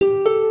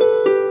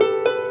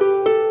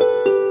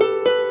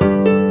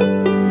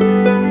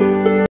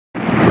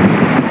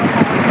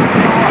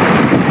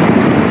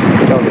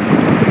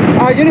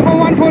Uniform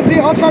 143,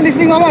 offshore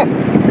listening, over.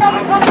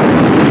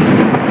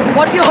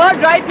 What you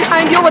heard right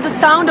behind you were the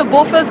sound of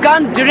Bofors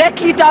guns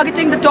directly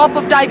targeting the top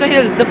of Tiger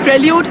Hills, the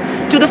prelude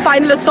to the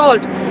final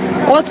assault.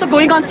 Also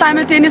going on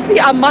simultaneously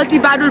are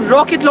multi-barrel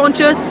rocket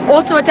launchers,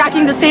 also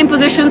attacking the same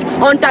positions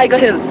on Tiger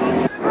Hills.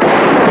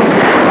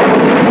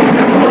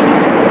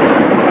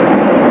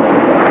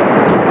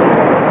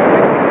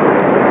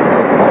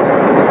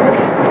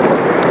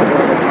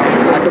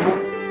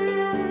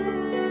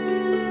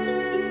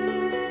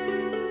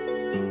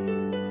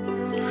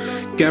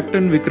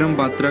 Captain Vikram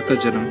Batra का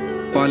जन्म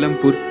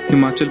पालमपुर,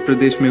 हिमाचल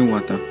प्रदेश में हुआ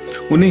था।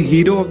 उन्हें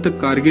hero of the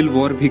Kargil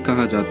war भी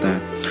कहा जाता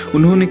है।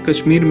 उन्होंने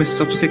कश्मीर में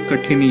सबसे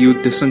कठिन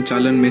युद्ध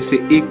संचालन में से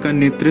एक का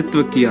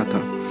नेतृत्व किया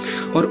था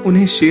और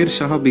उन्हें शेर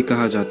शाह भी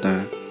कहा जाता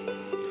है।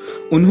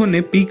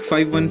 उन्होंने पीक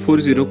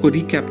 5140 को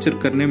रिकैप्चर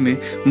करने में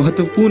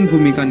महत्वपूर्ण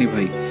भूमिका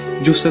निभाई,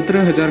 जो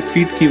 17,000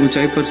 फीट की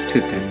ऊंचाई पर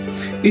स्थित है।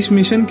 इस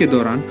मिशन के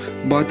दौरान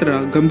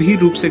बात्रा गंभीर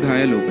रूप से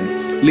घायल हो गए,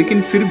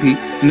 लेकिन फिर भी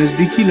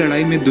नजदीकी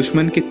लड़ाई में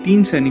दुश्मन के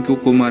 3 सैनिकों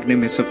को मारने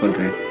में सफल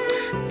रहे।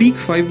 पीक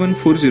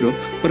 5140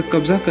 पर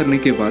कब्जा करने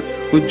के बाद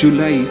वो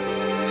जुलाई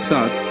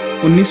 7,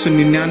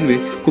 1999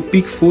 को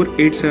पीक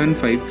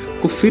 4875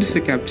 को फिर से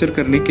कैप्चर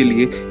करने के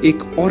लिए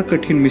एक और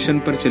कठिन मिशन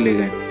पर चले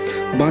गए।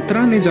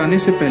 बात्रा ने जाने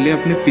से पहले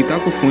अपने पिता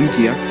को फोन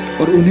किया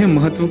और उन्हें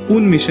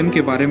महत्वपूर्ण मिशन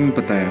के बारे में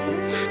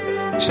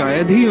बताया।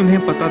 शायद ही उन्हें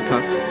पता था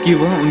कि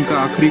वह उनका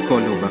आखिरी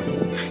कॉल होगा।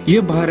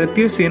 यह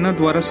भारतीय सेना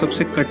द्वारा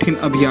सबसे कठिन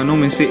अभियानों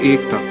में से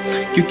एक था,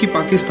 क्योंकि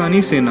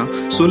पाकिस्तानी सेना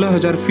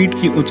 16,000 फीट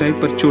की ऊंचाई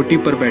पर चोटी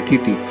पर बैठी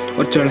थी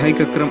और चढ़ाई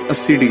का क्रम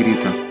 80 डिग्री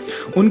था।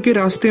 उनके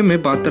रास्ते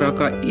में बात्रा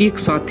का एक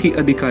साथी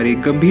अधिकारी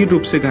गंभीर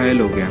रूप से घायल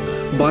हो गया।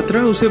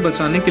 बात्रा उसे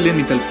बचाने के लिए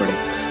निकल पड़े।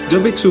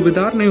 जब एक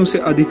सूबेदार ने उसे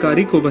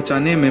अधिकारी को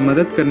बचाने में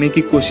मदद करने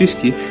की कोशिश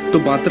की तो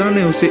बात्रा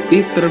ने उसे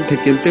एक तरफ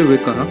ढकेलते हुए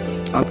कहा,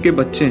 आपके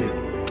बच्चे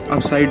हैं,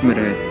 आप साइड में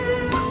रहे।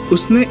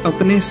 उसने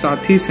अपने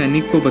साथी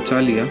सैनिक को बचा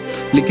लिया,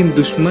 लेकिन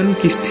दुश्मन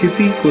की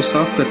स्थिति को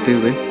साफ करते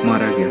हुए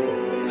मारा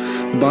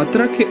गया।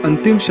 बात्रा के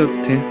अंतिम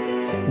शब्द थे,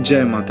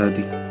 जय माता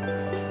दी।